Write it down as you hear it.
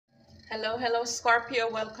Hello,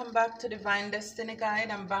 Scorpio. Welcome back to Divine Destiny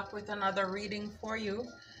Guide. I'm back with another reading for you.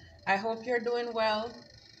 I hope you're doing well.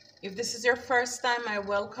 If this is your first time, I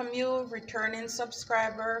welcome you, returning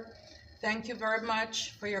subscriber. Thank you very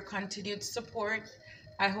much for your continued support.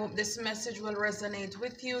 I hope this message will resonate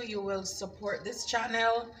with you. You will support this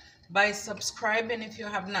channel by subscribing if you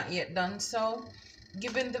have not yet done so.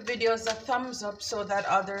 Giving the videos a thumbs up so that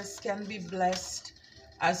others can be blessed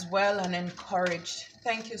as well and encouraged.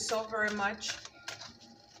 Thank you so very much.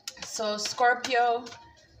 So Scorpio,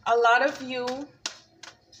 a lot of you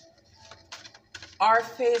are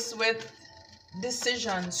faced with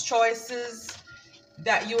decisions, choices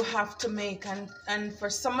that you have to make, and for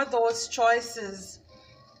some of those choices,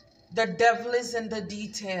 the devil is in the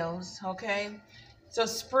details. Okay, so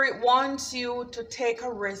Spirit wants you to take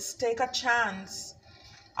a risk, take a chance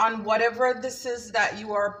on whatever this is that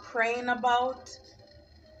you are praying about,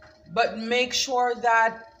 but make sure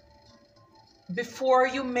that before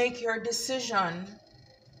you make your decision,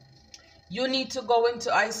 you need to go into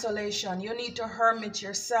isolation. You need to hermit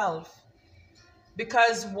yourself,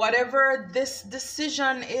 because whatever this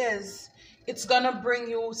decision is, it's going to bring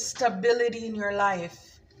you stability in your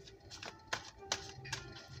life.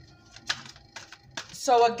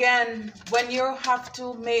 So again, when you have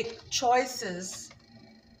to make choices,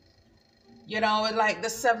 you know, like the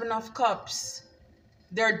Seven of Cups,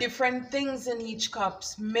 there are different things in each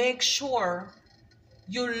cups. Make sure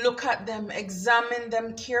you look at them, examine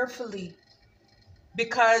them carefully,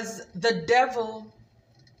 because the devil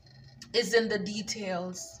is in the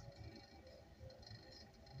details,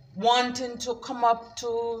 wanting to come up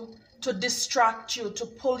to distract you, to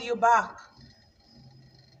pull you back,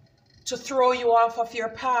 to throw you off of your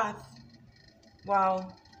path.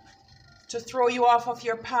 Wow. To throw you off of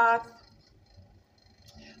your path.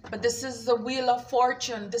 But this is the Wheel of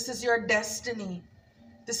Fortune. This is your destiny.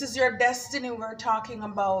 This is your destiny we're talking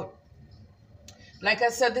about. Like I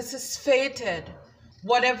said, this is fated.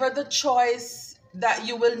 Whatever the choice that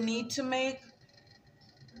you will need to make,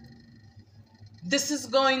 this is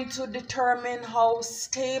going to determine how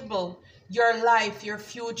stable your life, your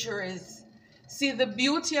future is. See, the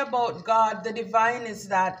beauty about God, the divine, is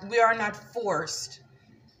that we are not forced.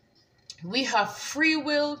 We have free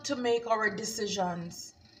will to make our decisions.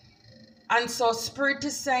 And so Spirit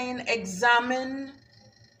is saying, examine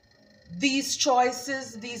these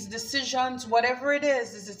choices, these decisions, whatever it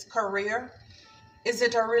is it career? Is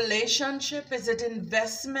it a relationship? Is it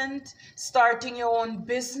investment? Starting your own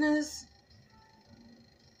business?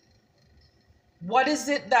 What is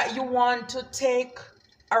it that you want to take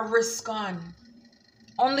a risk on?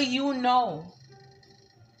 Only you know.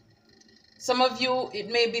 Some of you, it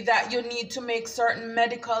may be that you need to make certain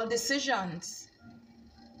medical decisions.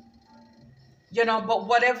 You know, but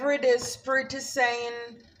whatever it is, Spirit is saying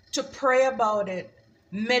to pray about it,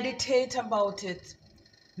 meditate about it,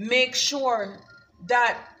 make sure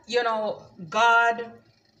that, you know, God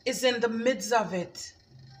is in the midst of it,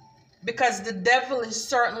 because the devil is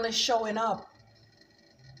certainly showing up.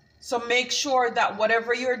 So make sure that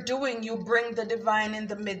whatever you're doing, you bring the divine in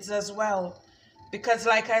the midst as well. Because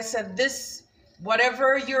like I said, this,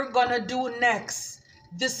 whatever you're going to do next,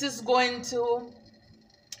 this is going to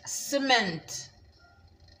cement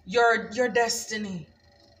your destiny.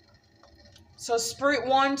 So Spirit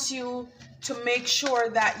wants you to make sure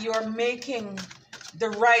that you're making the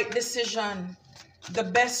right decision, the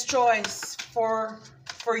best choice for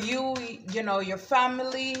you, you know, your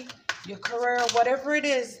family, your career, whatever it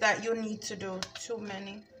is that you need to do. Too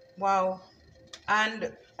many. Wow.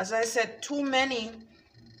 And as I said, too many.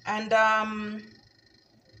 And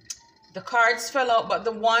the cards fell out, but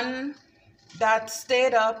the one that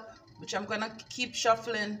stayed up, which I'm going to keep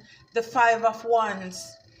shuffling, the Five of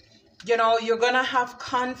Wands. You know, you're going to have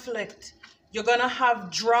conflict. You're going to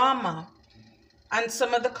have drama. And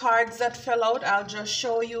some of the cards that fell out, I'll just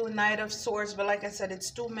show you. Knight of Swords, but like I said,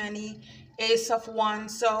 it's too many. Ace of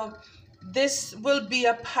Wands. So this will be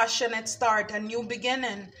a passionate start, a new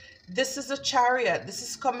beginning. This is a Chariot. This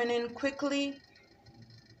is coming in quickly.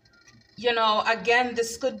 You know, again,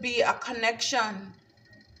 this could be a connection.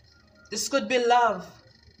 This could be love.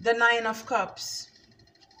 The Nine of Cups.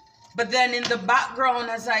 But then in the background,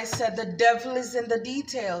 as I said, the devil is in the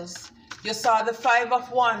details. You saw the Five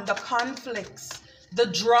of Wands, the conflicts, the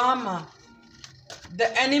drama,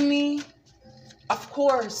 the enemy. Of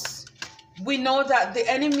course, we know that the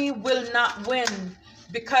enemy will not win,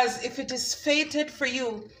 because if it is fated for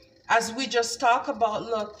you, as we just talked about,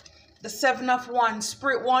 look, the Seven of Wands,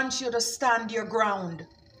 Spirit wants you to stand your ground.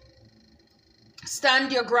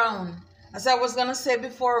 Stand your ground. As I was going to say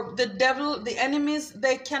before, the devil, the enemies,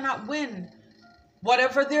 they cannot win.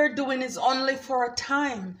 Whatever they're doing is only for a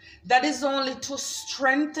time. That is only to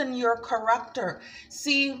strengthen your character.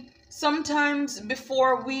 See, sometimes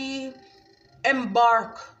before we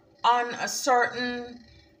embark on a certain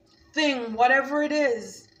thing, whatever it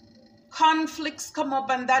is, conflicts come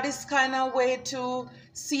up, and that is kind of a way to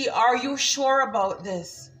see, are you sure about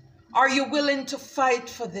this? Are you willing to fight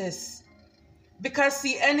for this? Because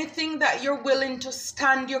see, anything that you're willing to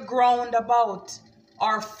stand your ground about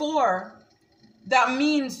or for, that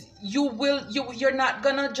means you're not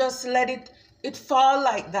gonna just let it fall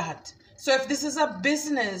like that. So if this is a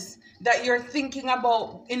business that you're thinking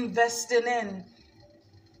about investing in,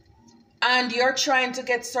 and you're trying to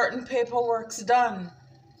get certain paperworks done,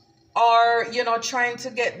 or trying to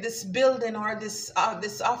get this building or this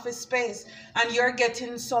office space, and you're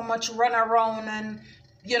getting so much run around, and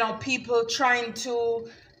people trying to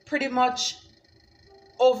pretty much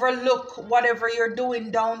overlook whatever you're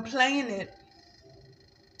doing, downplaying it.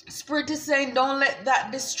 Spirit is saying, don't let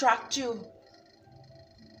that distract you.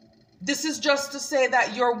 This is just to say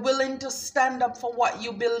that you're willing to stand up for what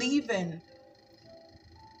you believe in.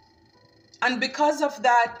 And because of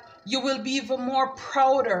that, you will be even more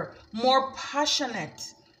prouder, more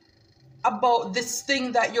passionate about this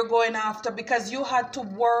thing that you're going after, because you had to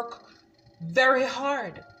work very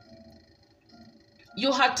hard.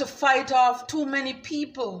 You had to fight off too many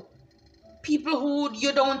people who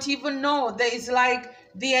you don't even know. It's like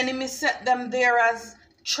the enemy set them there as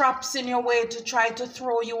traps in your way to try to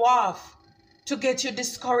throw you off, to get you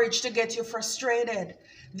discouraged, to get you frustrated.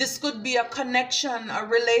 This could be a connection, a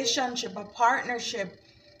relationship, a partnership,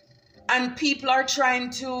 and people are trying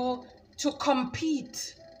to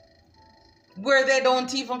compete where they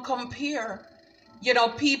don't even compare.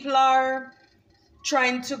 People are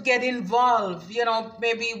trying to get involved,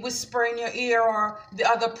 maybe whisper in your ear or the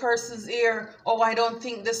other person's ear, oh, I don't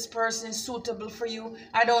think this person is suitable for you.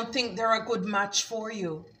 I don't think they're a good match for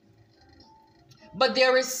you. But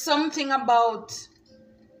there is something about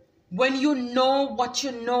when you know what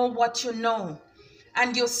you know,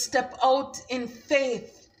 and you step out in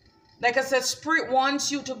faith. Like I said, Spirit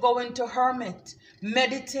wants you to go into hermit,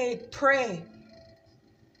 meditate, pray,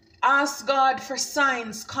 ask God for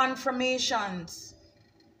signs, confirmations,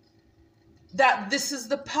 that this is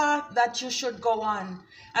the path that you should go on.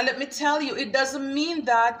 And let me tell you, it doesn't mean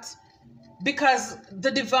that because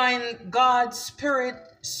the divine God, Spirit,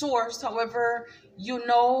 Source, however you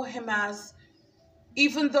know him as,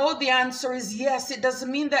 even though the answer is yes, it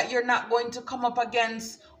doesn't mean that you're not going to come up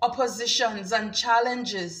against oppositions and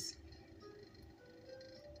challenges.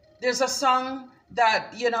 There's a song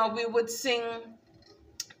that, we would sing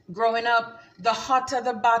growing up: the hotter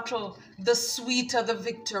the battle, the sweeter the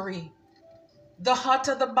victory. The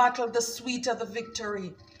hotter the battle, the sweeter the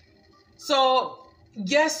victory. So,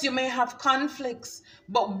 yes, you may have conflicts,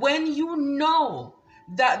 but when you know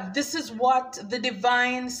that this is what the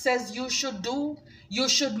divine says you should do, you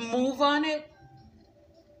should move on it.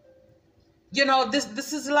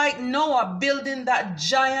 This is like Noah building that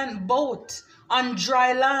giant boat on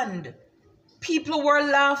dry land. People were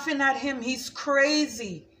laughing at him. He's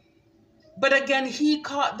crazy. But again, he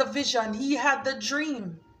caught the vision. He had the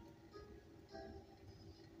dream.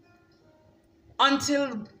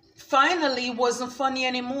 Until finally it wasn't funny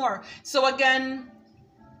anymore. So again,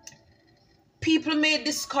 people may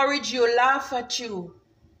discourage you, laugh at you,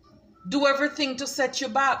 do everything to set you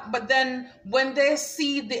back. But then when they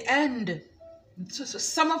see the end,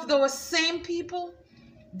 some of those same people,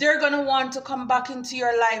 they're going to want to come back into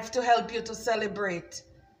your life to help you to celebrate.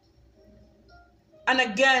 And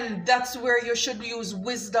again, that's where you should use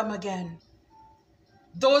wisdom again.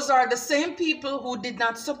 Those are the same people who did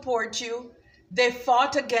not support you. They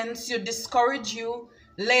fought against you, discouraged you,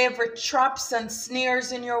 lay every traps and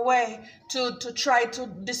snares in your way to try to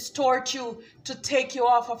distort you, to take you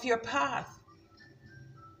off of your path,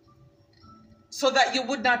 so that you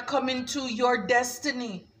would not come into your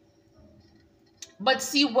destiny. But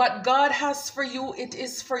see, what God has for you, it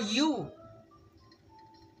is for you.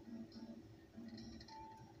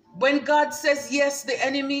 When God says yes, the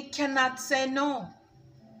enemy cannot say no.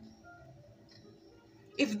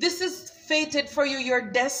 If this is fated for you,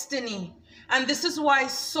 your destiny, and this is why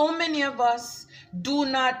so many of us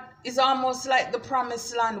is almost like the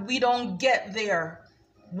promised land. We don't get there.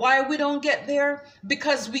 Why we don't get there?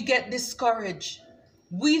 Because we get discouraged.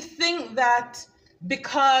 We think that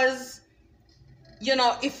because,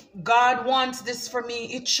 if God wants this for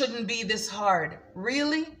me, it shouldn't be this hard.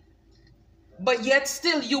 Really? But yet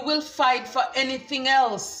still you will fight for anything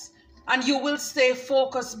else. And you will stay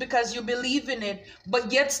focused because you believe in it.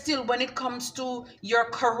 But yet still, when it comes to your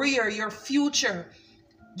career, your future,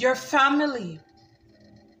 your family,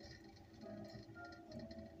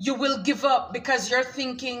 You will give up because you're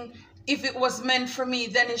thinking, if it was meant for me,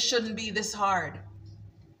 then it shouldn't be this hard.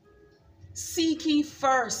 Seek ye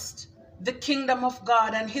first the kingdom of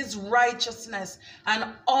God and his righteousness, and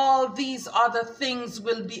all these other things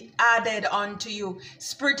will be added unto you.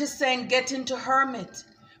 Spirit is saying, get into hermit.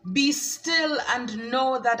 Be still and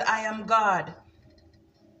know that I am God.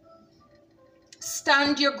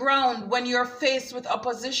 Stand your ground when you're faced with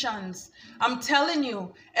oppositions. I'm telling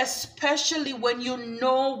you, especially when you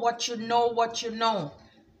know what you know, what you know.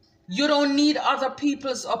 You don't need other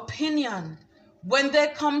people's opinion. When they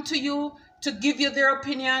come to you to give you their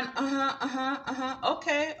opinion,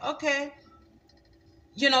 okay.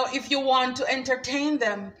 You know, if you want to entertain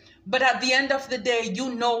them, but at the end of the day,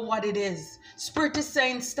 you know what it is. Spirit is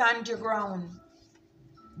saying, stand your ground.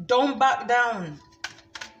 Don't back down.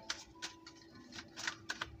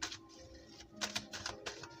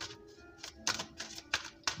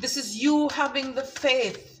 This is you having the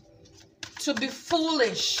faith to be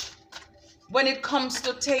foolish when it comes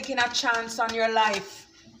to taking a chance on your life,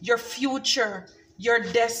 your future, your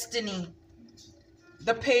destiny.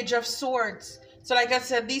 The Page of Swords. So like I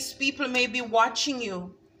said, these people may be watching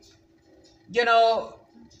you. You know,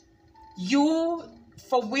 you,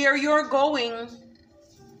 for where you're going,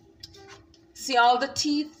 see all the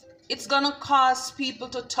teeth? It's going to cause people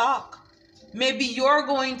to talk. Maybe you're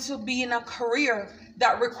going to be in a career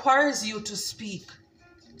that requires you to speak.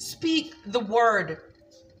 Speak the word.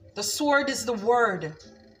 The sword is the word.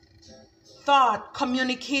 Thought,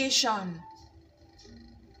 communication.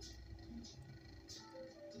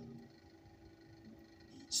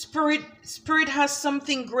 Spirit has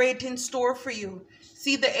something great in store for you.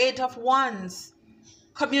 See the 8 of Wands.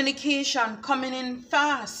 Communication coming in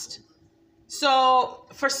fast. So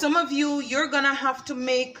for some of you, you're going to have to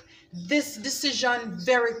make this decision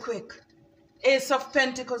very quick. Ace of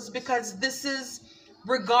Pentacles, because this is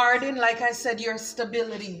regarding, like I said, your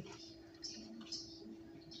stability.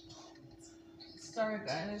 Sorry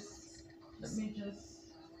guys, let me just...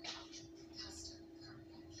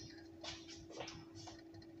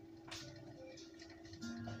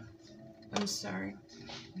 I'm sorry.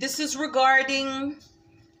 This is regarding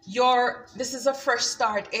your, this is a fresh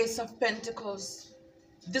start, Ace of Pentacles.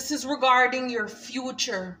 This is regarding your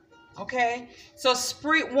future, okay? So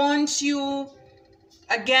Spirit wants you,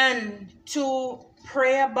 again, to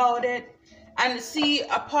pray about it. And see,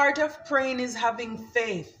 a part of praying is having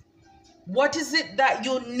faith. What is it that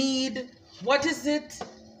you need? What is it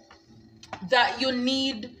that you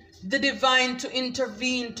need the divine to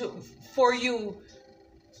intervene for you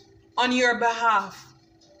on your behalf?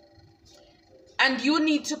 And you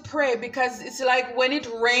need to pray, because it's like when it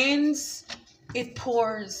rains, it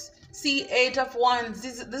pours. See, 8 of Wands.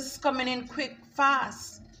 This is coming in quick,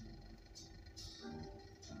 fast.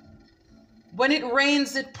 When it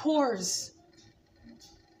rains, it pours.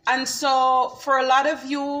 And so for a lot of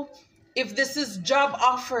you, if this is job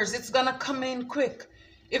offers, it's going to come in quick.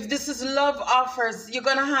 If this is love offers, you're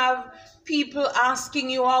going to have people asking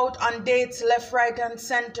you out on dates left, right, and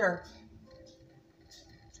center.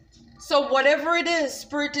 So whatever it is,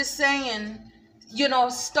 Spirit is saying, you know,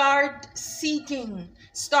 start seeking,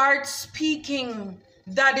 start speaking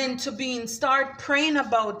that into being, start praying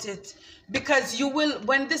about it. Because you will,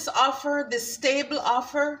 when this offer, this stable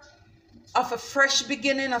offer of a fresh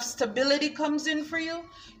beginning of stability comes in for you,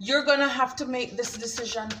 you're going to have to make this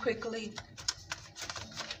decision quickly.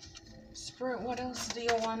 Spirit, what else do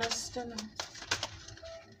you want us to know?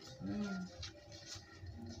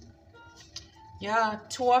 Yeah,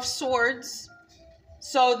 2 of Swords.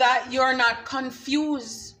 So that you're not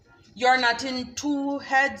confused. You're not in two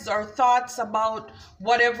heads or thoughts about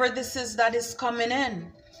whatever this is that is coming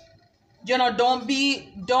in. You know, don't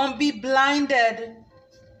be blinded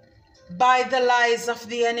by the lies of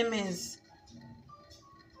the enemies.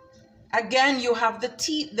 Again, you have the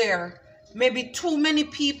teeth there. Maybe too many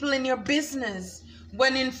people in your business,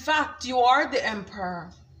 when in fact you are the emperor.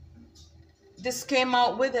 This came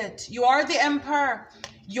out with it. You are the emperor.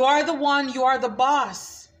 You are the one. You are the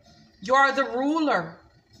boss. You are the ruler.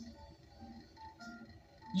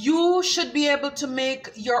 You should be able to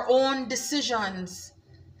make your own decisions.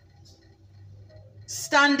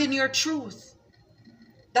 Stand in your truth.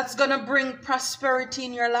 That's going to bring prosperity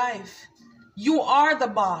in your life. You are the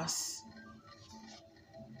boss.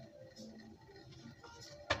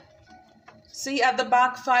 See at the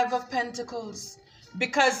back, 5 of Pentacles.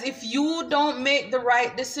 Because if you don't make the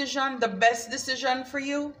right decision, the best decision for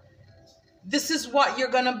you, this is what you're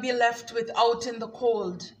going to be left with out in the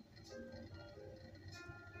cold.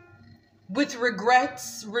 With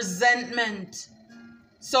regrets, resentment.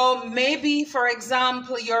 So maybe, for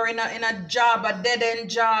example, you're in a job, a dead-end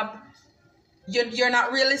job. You're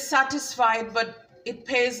not really satisfied, but it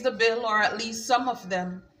pays the bill, or at least some of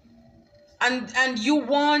them. And you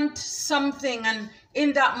want something, and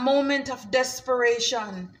in that moment of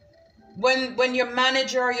desperation, when your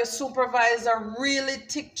manager or your supervisor really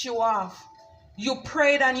ticked you off, you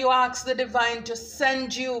prayed and you asked the divine to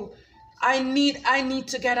send you, I need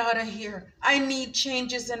to get out of here. I need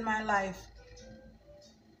changes in my life.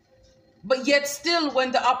 But yet still,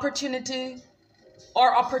 when the opportunity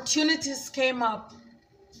or opportunities came up,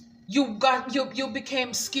 you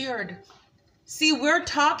became scared. See, we're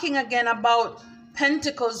talking again about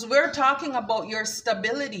Pentacles. We're talking about your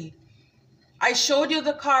stability. I showed you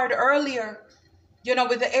the card earlier,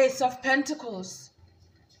 with the Ace of Pentacles.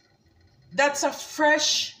 That's a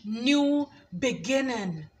fresh, new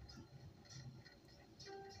beginning.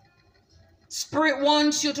 Spirit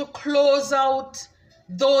wants you to close out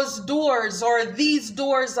those doors, or these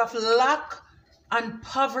doors of lack and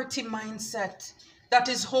poverty mindset that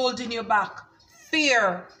is holding you back.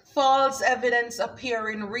 Fear, false evidence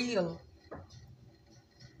appearing real.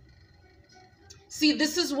 See,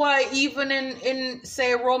 this is why even in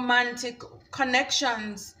say romantic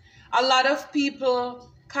connections, a lot of people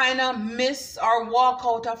kind of miss or walk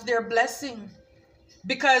out of their blessing,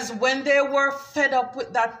 because when they were fed up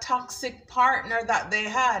with that toxic partner that they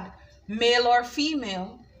had, male or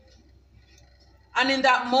female, and in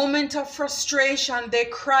that moment of frustration, they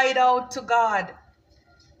cried out to God,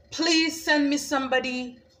 please send me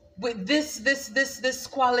somebody with this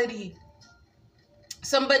quality.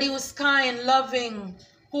 Somebody who's kind, loving,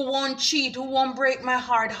 who won't cheat, who won't break my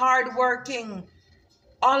heart, hardworking.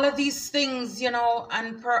 All of these things,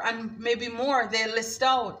 and maybe more they list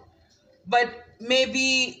out. But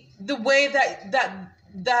maybe the way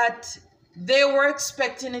that they were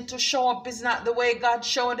expecting it to show up is not the way God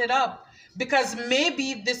showed it up. Because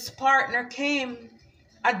maybe this partner came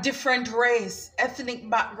a different race, ethnic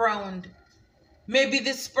background. Maybe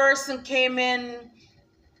this person came in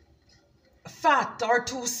fat or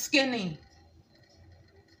too skinny.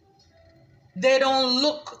 They don't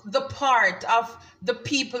look the part of the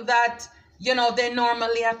people that, they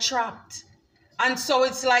normally attract. And so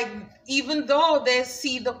it's like, even though they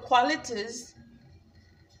see the qualities,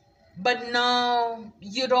 but no,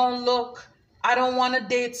 you don't look, I don't want to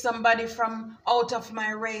date somebody from out of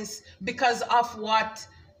my race because of what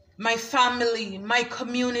my family, my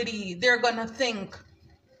community, they're going to think.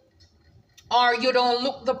 Or you don't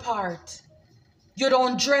look the part. You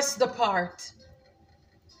don't dress the part.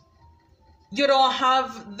 You don't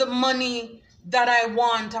have the money that I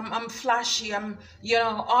want. I'm flashy. I'm,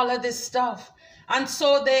 all of this stuff. And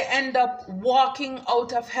so they end up walking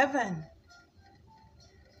out of heaven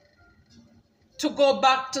to go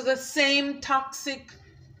back to the same toxic,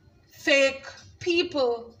 fake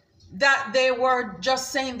people that they were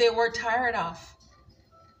just saying they were tired of.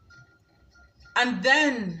 And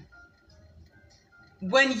then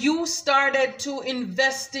when you started to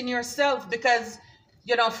invest in yourself, because,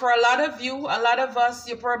 for a lot of you, a lot of us,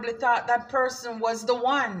 you probably thought that person was the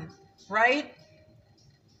one, right?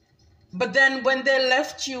 But then when they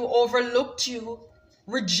left you, overlooked you,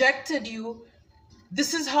 rejected you,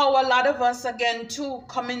 this is how a lot of us, again, too,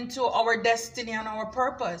 come into our destiny and our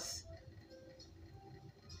purpose.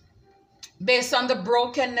 Based on the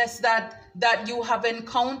brokenness that you have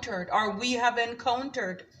encountered, or we have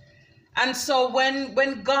encountered. And so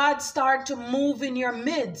when God started to move in your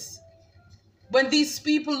midst, when these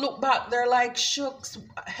people look back, they're like, shucks,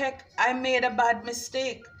 heck, I made a bad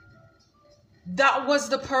mistake. That was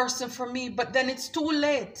the person for me, but then it's too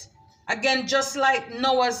late. Again, just like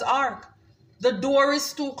Noah's Ark, the door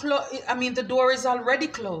is too close. The door is already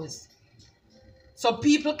closed. So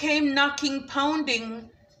people came knocking, pounding,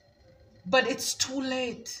 but it's too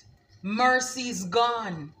late. Mercy is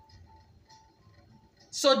gone.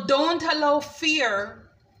 So don't allow fear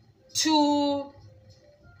to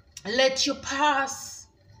let you pass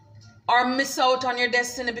or miss out on your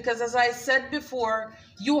destiny, because as I said before,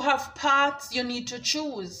 you have paths you need to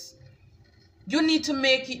choose. You need to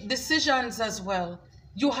make decisions as well.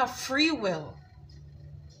 You have free will.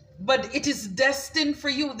 But it is destined for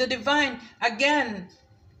you, the divine. Again,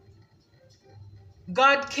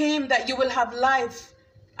 God came that you will have life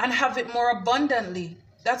and have it more abundantly.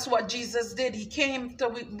 That's what Jesus did. He came so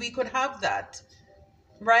we could have that,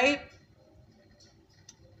 right?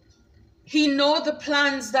 He knows the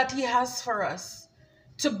plans that he has for us,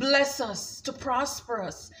 to bless us, to prosper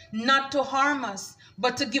us, not to harm us,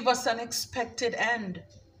 but to give us an expected end.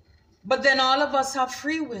 But then all of us have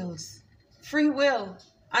free wills, free will.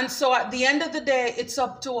 And so at the end of the day, it's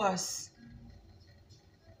up to us.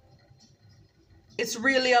 It's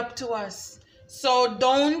really up to us. So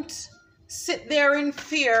don't sit there in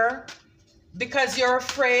fear because you're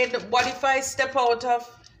afraid, what if I step out of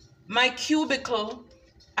my cubicle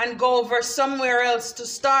and go over somewhere else to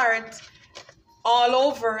start all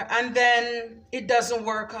over and then it doesn't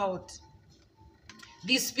work out?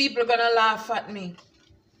 These people are going to laugh at me.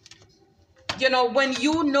 You know, when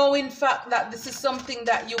you know in fact that this is something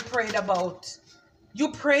that you prayed about,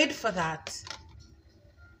 you prayed for that.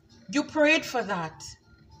 You prayed for that.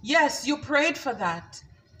 Yes, you prayed for that.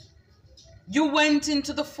 You went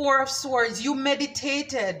into the Four of Swords. You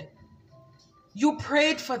meditated. You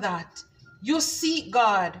prayed for that. You seek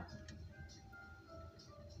God.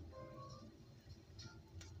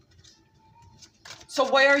 So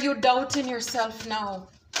why are you doubting yourself now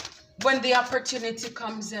when the opportunity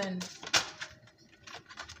comes in?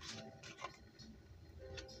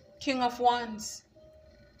 King of Wands.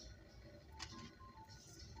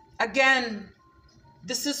 Again,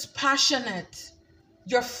 this is passionate.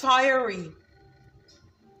 You're fiery.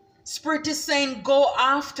 Spirit is saying, go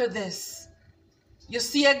after this. You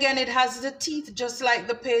see, again, it has the teeth, just like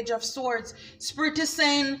the Page of Swords. Spirit is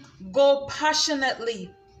saying, go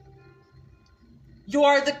passionately. You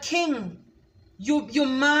are the king. You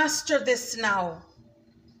master this now.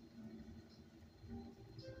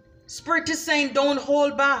 Spirit is saying, don't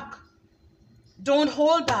hold back. Don't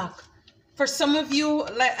hold back. For some of you,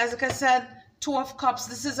 like as I said, Two of Cups,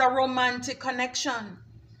 this is a romantic connection.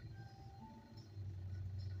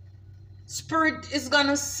 Spirit is going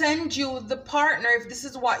to send you the partner if this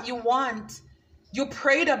is what you want, you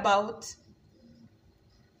prayed about.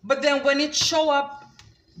 But then when it show up,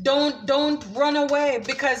 don't run away,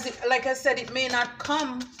 because like I said, it may not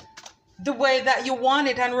come the way that you want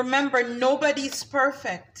it. And remember, nobody's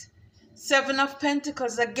perfect. Seven of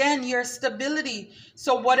Pentacles, again, your stability.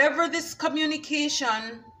 So whatever this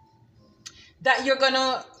communication that you're going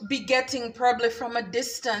to be getting probably from a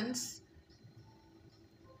distance,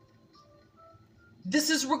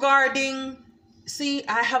 this is regarding, see,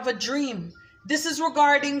 I have a dream. This is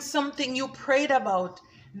regarding something you prayed about.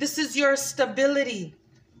 This is your stability.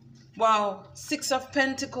 Wow, Six of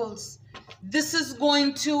Pentacles. This is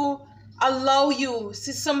going to allow you,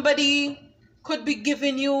 see, somebody could be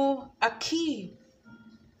giving you a key.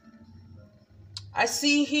 I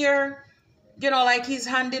see here, you know, like he's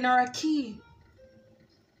handing her a key.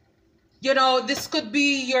 You know, this could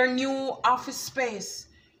be your new office space.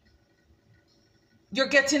 You're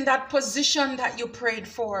getting that position that you prayed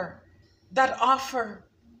for, that offer.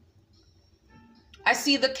 I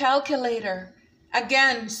see the calculator.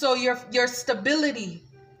 Again, so your stability,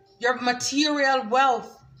 your material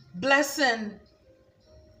wealth, blessing.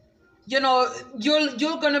 You know,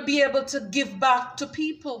 you're going to be able to give back to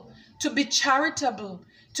people, to be charitable,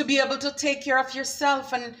 to be able to take care of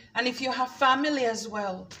yourself, and if you have family as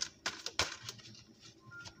well.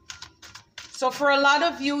 So for a lot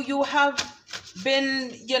of you, you have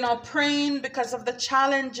been, you know, praying because of the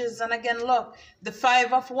challenges. And again, look, the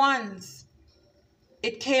Five of Wands.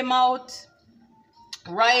 It came out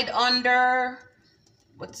right under,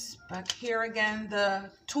 what's back here again?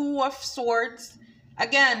 The Two of Swords.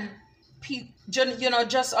 Again, you know,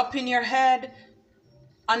 just up in your head,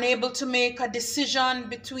 unable to make a decision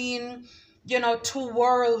between, you know, two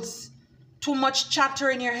worlds. Too much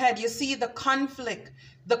chatter in your head. You see the conflict,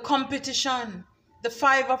 the competition, the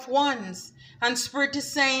Five of Wands. And Spirit is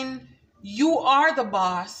saying, you are the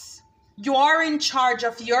boss. You are in charge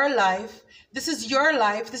of your life. This is your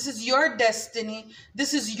life. This is your destiny.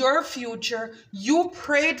 This is your future. You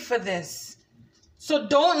prayed for this. So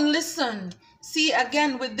don't listen. See,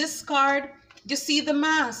 again, with this card, you see the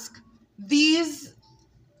mask. These,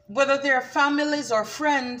 whether they're families or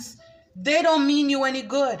friends, they don't mean you any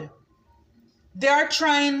good. They're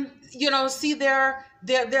trying, you know, see, they're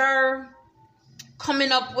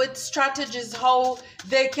coming up with strategies how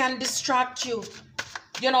they can distract you.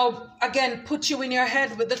 You know, again, put you in your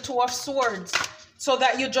head with the Two of Swords so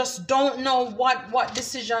that you just don't know what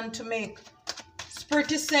decision to make.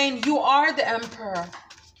 Spirit is saying, you are the Emperor.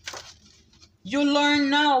 You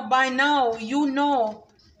learn now, by now, you know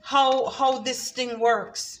how this thing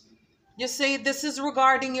works. You say this is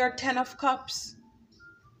regarding your Ten of Cups.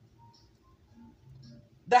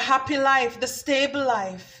 The happy life, the stable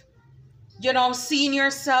life. You know, seeing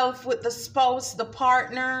yourself with the spouse, the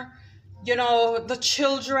partner, you know, the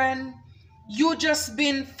children. You just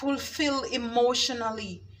been fulfilled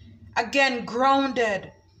emotionally. Again,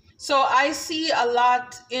 grounded. So I see a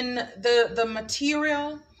lot in the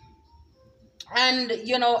material and,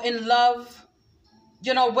 you know, in love.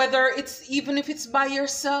 You know, whether it's, even if it's by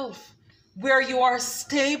yourself, where you are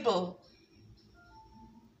stable.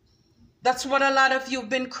 That's what a lot of you have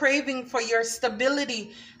been craving for, your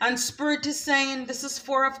stability. And Spirit is saying, this is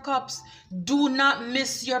Four of Cups. Do not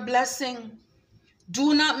miss your blessing.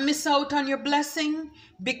 Do not miss out on your blessing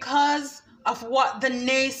because of what the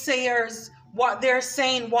naysayers, what they're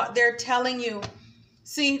saying, what they're telling you.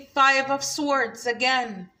 See, Five of Swords,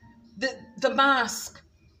 again, the mask.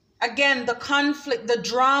 Again, the conflict, the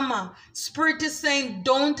drama. Spirit is saying,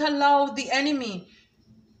 don't allow the enemy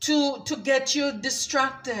to get you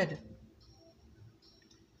distracted.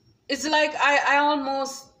 It's like I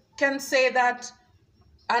almost can say that,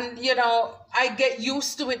 and you know, I get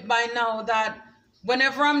used to it by now, that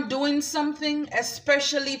whenever I'm doing something,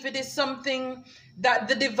 especially if it is something that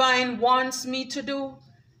the divine wants me to do,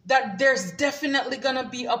 that there's definitely gonna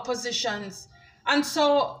be oppositions. And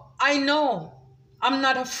so I know I'm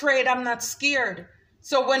not afraid, I'm not scared.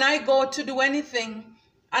 So when I go to do anything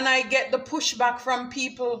and I get the pushback from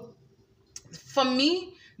people, for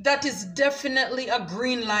me, that is definitely a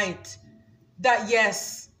green light. That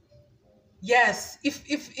yes,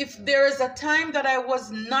 if there is a time that I was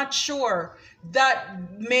not sure, that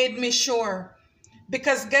made me sure.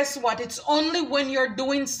 Because guess what? It's only when you're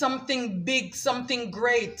doing something big, something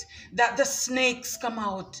great, that the snakes come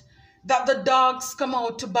out, that the dogs come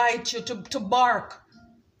out to bite you, to bark.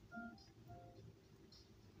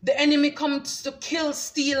 The enemy comes to kill,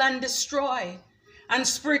 steal, and destroy. And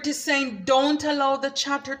Spirit is saying, don't allow the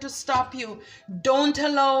chatter to stop you. Don't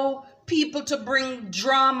allow people to bring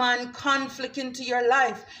drama and conflict into your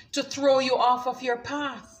life to throw you off of your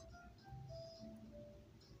path.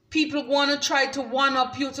 People want to try to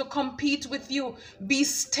one-up you, to compete with you. Be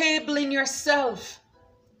stable in yourself.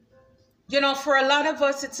 You know, for a lot of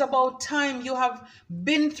us, it's about time. You have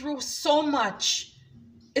been through so much.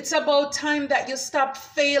 It's about time that you stop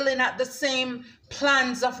failing at the same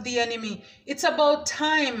plans of the enemy. It's about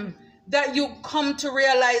time that you come to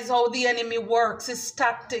realize how the enemy works, his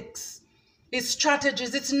tactics, his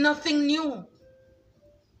strategies. It's nothing new.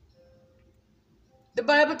 The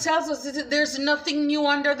Bible tells us that there's nothing new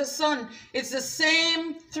under the sun. It's the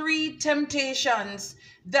same three temptations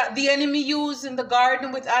that the enemy used in the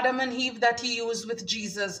garden with Adam and Eve that he used with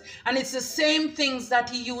Jesus. And it's the same things that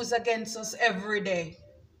he used against us every day.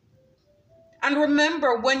 And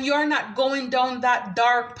remember, when you're not going down that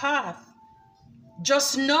dark path,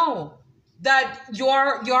 just know that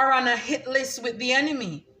you're on a hit list with the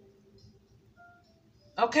enemy.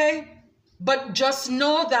 Okay? But just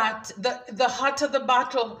know that the hotter the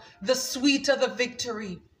battle, the sweeter the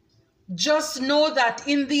victory. Just know that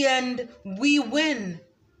in the end, we win.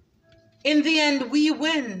 In the end, we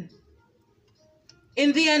win.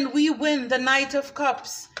 In the end, we win. The Knight of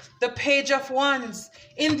Cups, the Page of Wands.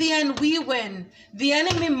 In the end, we win. The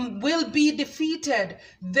enemy will be defeated.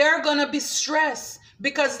 They're going to be stressed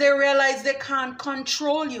because they realize they can't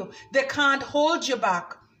control you. They can't hold you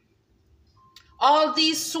back. All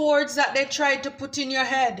these swords that they tried to put in your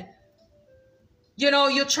head. You know,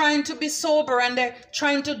 you're trying to be sober and they're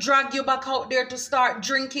trying to drag you back out there to start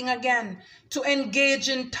drinking again, to engage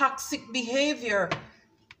in toxic behavior.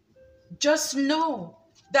 Just know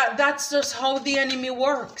that that's just how the enemy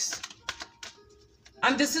works.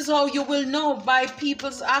 And this is how you will know, by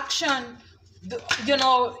people's action. You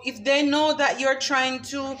know, if they know that you're trying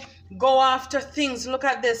to go after things. Look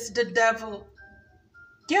at this, the devil.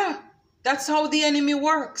 Yeah, that's how the enemy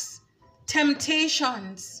works.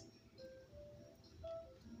 Temptations,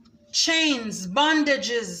 chains,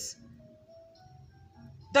 bondages.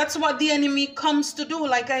 That's what the enemy comes to do,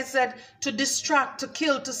 like I said, to distract, to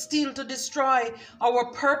kill, to steal, to destroy our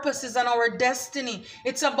purposes and our destiny.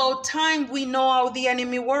 It's about time we know how the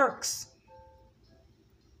enemy works.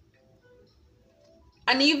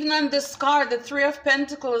 And even on this card, the Three of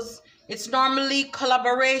Pentacles, it's normally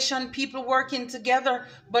collaboration, people working together,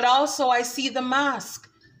 but also I see the mask.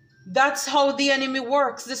 That's how the enemy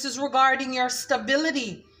works. This is regarding your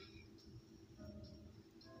stability.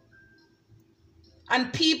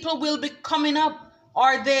 And people will be coming up,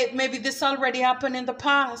 or maybe this already happened in the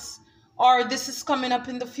past, or this is coming up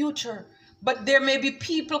in the future. But there may be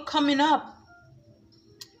people coming up,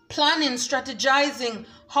 planning, strategizing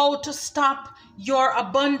how to stop your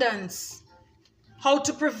abundance, how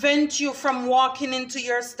to prevent you from walking into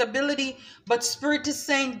your stability. But Spirit is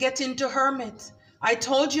saying, get into hermit. I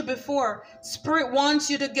told you before, Spirit wants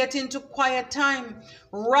you to get into quiet time.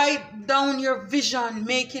 Write down your vision,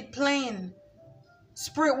 make it plain.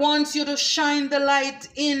 Spirit wants you to shine the light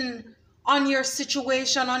in on your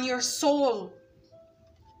situation, on your soul.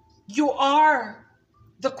 You are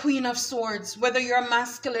the Queen of Swords, whether you're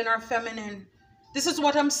masculine or feminine. This is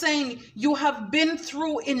what I'm saying. You have been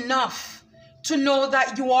through enough to know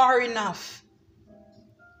that you are enough.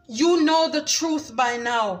 You know the truth by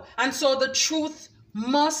now. And so the truth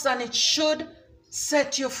must and it should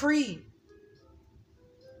set you free.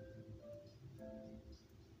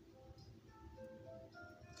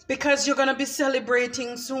 Because you're going to be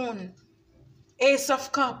celebrating soon. Ace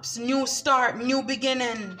of Cups, new start, new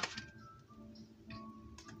beginning.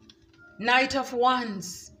 Knight of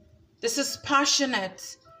Wands. This is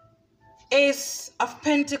passionate. Ace of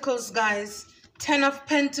Pentacles, guys. 10 of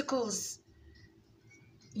Pentacles.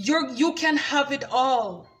 You can have it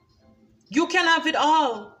all. You can have it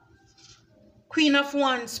all. Queen of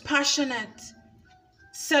Wands, passionate.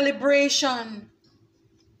 Celebration.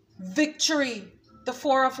 Victory. The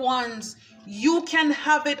Four of Wands. You can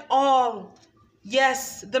have it all.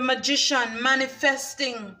 Yes, the Magician,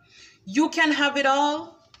 manifesting. You can have it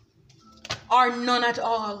all or none at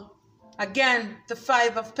all. Again, the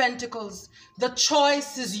Five of Pentacles. The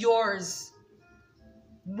choice is yours.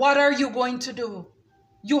 What are you going to do?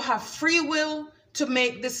 You have free will to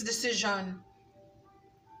make this decision.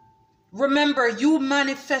 Remember, you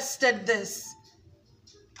manifested this.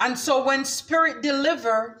 And so when Spirit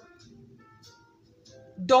deliver,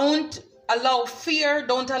 don't allow fear,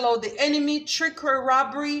 don't allow the enemy, trickery,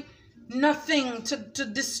 robbery, nothing to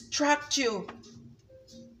distract you,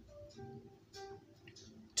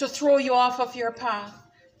 to throw you off of your path.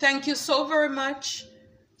 Thank you so very much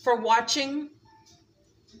for watching.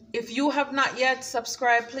 If you have not yet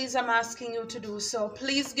subscribed, please, I'm asking you to do so.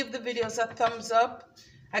 Please give the videos a thumbs up,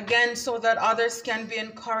 again, so that others can be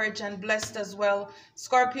encouraged and blessed as well.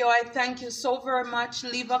 Scorpio, I thank you so very much.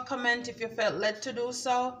 Leave a comment if you felt led to do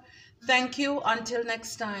so. Thank you. Until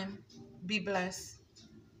next time, be blessed.